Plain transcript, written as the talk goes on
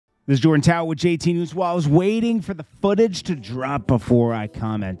This is Jordan Tower with JT News. While I was waiting for the footage to drop before I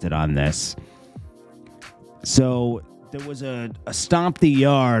commented on this. So there was a Stomp the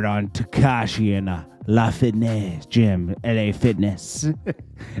Yard on Tekashi in La Fitness gym, LA Fitness.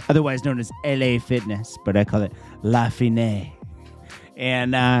 Otherwise known as LA Fitness, but I call it La Fitness.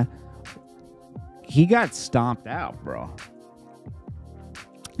 And he got stomped out, bro.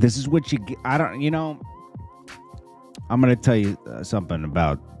 This is what you get. I'm going to tell you something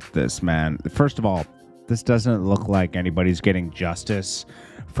about this, man. First of all, this doesn't look like anybody's getting justice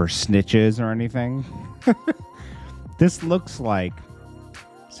for snitches or anything. This looks like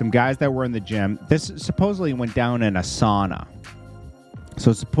some guys that were in the gym. This supposedly went down in a sauna.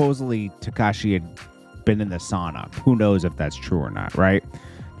 So supposedly Tekashi had been in the sauna. Who knows if that's true or not, right?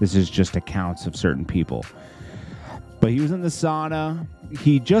 This is just accounts of certain people. But he was in the sauna.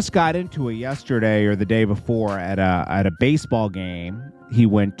 He just got into it yesterday or the day before at a baseball game. He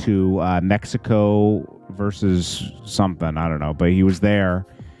went to Mexico versus something. I don't know. But he was there.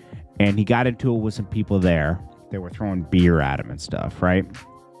 And he got into it with some people there. They were throwing beer at him and stuff, right?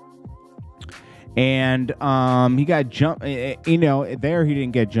 And he got jumped. You know, there he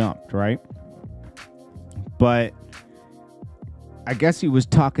didn't get jumped, right? But I guess he was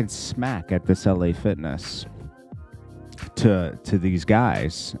talking smack at this LA Fitness to these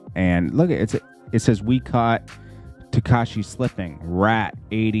guys. And look, it says, "We caught Tekashi slipping. Rat,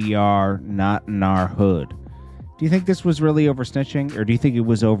 ADR, not in our hood." Do you think this was really over snitching? Or do you think it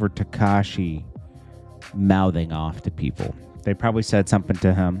was over Tekashi mouthing off to people? They probably said something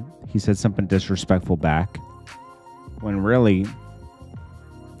to him. He said something disrespectful back. When really,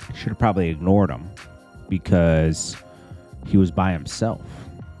 should have probably ignored him because he was by himself.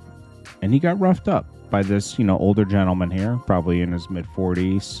 And he got roughed up by this, older gentleman here, probably in his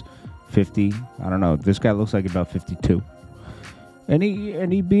mid-40s, 50. I don't know. This guy looks like about 52. And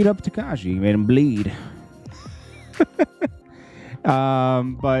he beat up Tekashi. He made him bleed.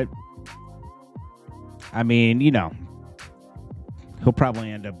 But I mean, he'll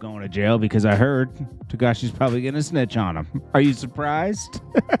probably end up going to jail because I heard Tekashi's probably going to snitch on him. Are you surprised?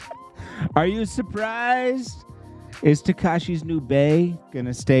 Are you surprised? Is Tekashi's new bae going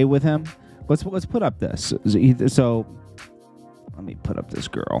to stay with him? Let's put up this. So let me put up this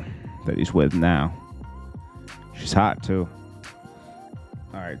girl that he's with now. She's hot too.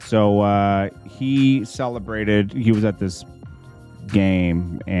 All right. So he celebrated. He was at this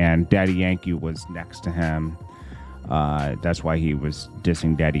game and Daddy Yankee was next to him. That's why he was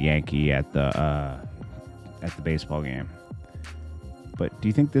dissing Daddy Yankee at the baseball game. But do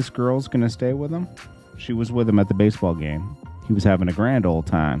you think this girl's gonna stay with him? She was with him at the baseball game. He was having a grand old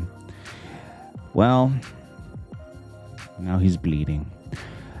time. Well, now he's bleeding.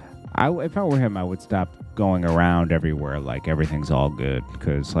 If I were him, I would stop going around everywhere like everything's all good,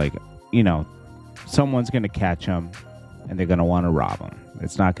 because someone's gonna catch him and they're gonna want to rob him.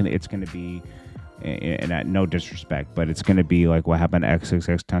 It's gonna be, and no disrespect, but it's gonna be like what happened to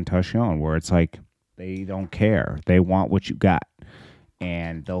XXXTentacion, where it's like they don't care. They want what you got,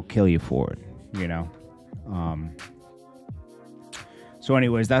 and they'll kill you for it. So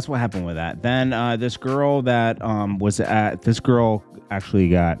anyways, that's what happened with that. Then this girl that this girl actually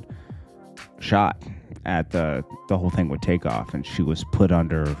got shot at the whole thing with Takeoff, and she was put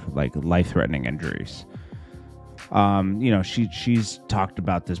under like life-threatening injuries. She's talked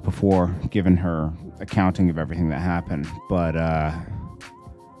about this before, given her accounting of everything that happened, but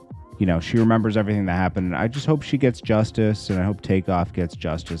she remembers everything that happened. I just hope she gets justice, and I hope Takeoff gets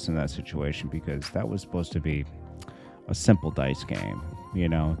justice in that situation, because that was supposed to be a simple dice game,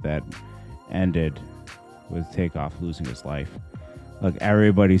 that ended with Takeoff losing his life. Look,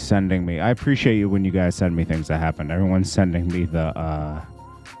 everybody's sending me. I appreciate you when you guys send me things that happened. Everyone's sending me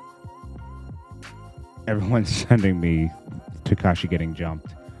Tekashi getting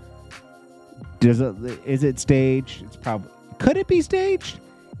jumped. Is it staged? It's probably. Could it be staged?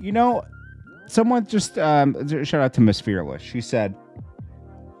 Someone just shout out to Miss Fearless. She said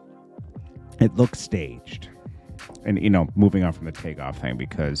it looks staged. And moving on from the Takeoff thing,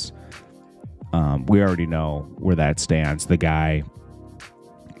 because we already know where that stands. The guy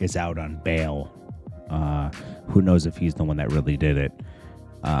is out on bail. Who knows if he's the one that really did it?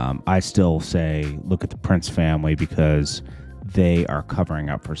 I still say look at the Prince family, because they are covering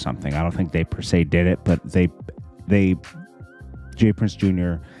up for something. I don't think they per se did it, but Jay Prince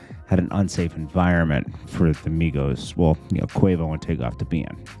Jr. had an unsafe environment for the Migos, Quavo and Takeoff to be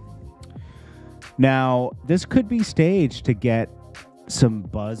in. Now, this could be staged to get some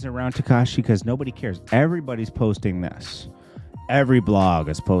buzz around Tekashi, because nobody cares. Everybody's posting this. Every blog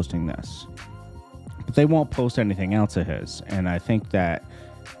is posting this. But they won't post anything else of his. And I think that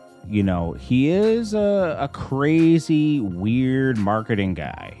You know, he is a crazy, weird marketing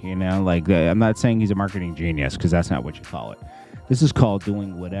guy. You know, like I'm not saying he's a marketing genius because that's not what you call it. This is called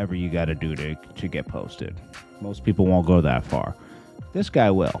doing whatever you got to do to get posted. Most people won't go that far. This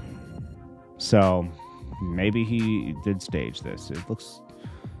guy will. So maybe he did stage this. It looks,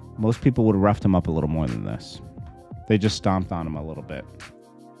 most people would have roughed him up a little more than this. They just stomped on him a little bit.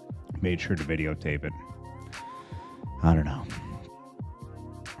 Made sure to videotape it. I don't know.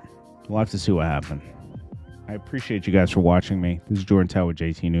 We'll have to see what happened. I appreciate you guys for watching me. This is Jordan Tower with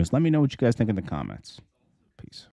JT News. Let me know what you guys think in the comments. Peace.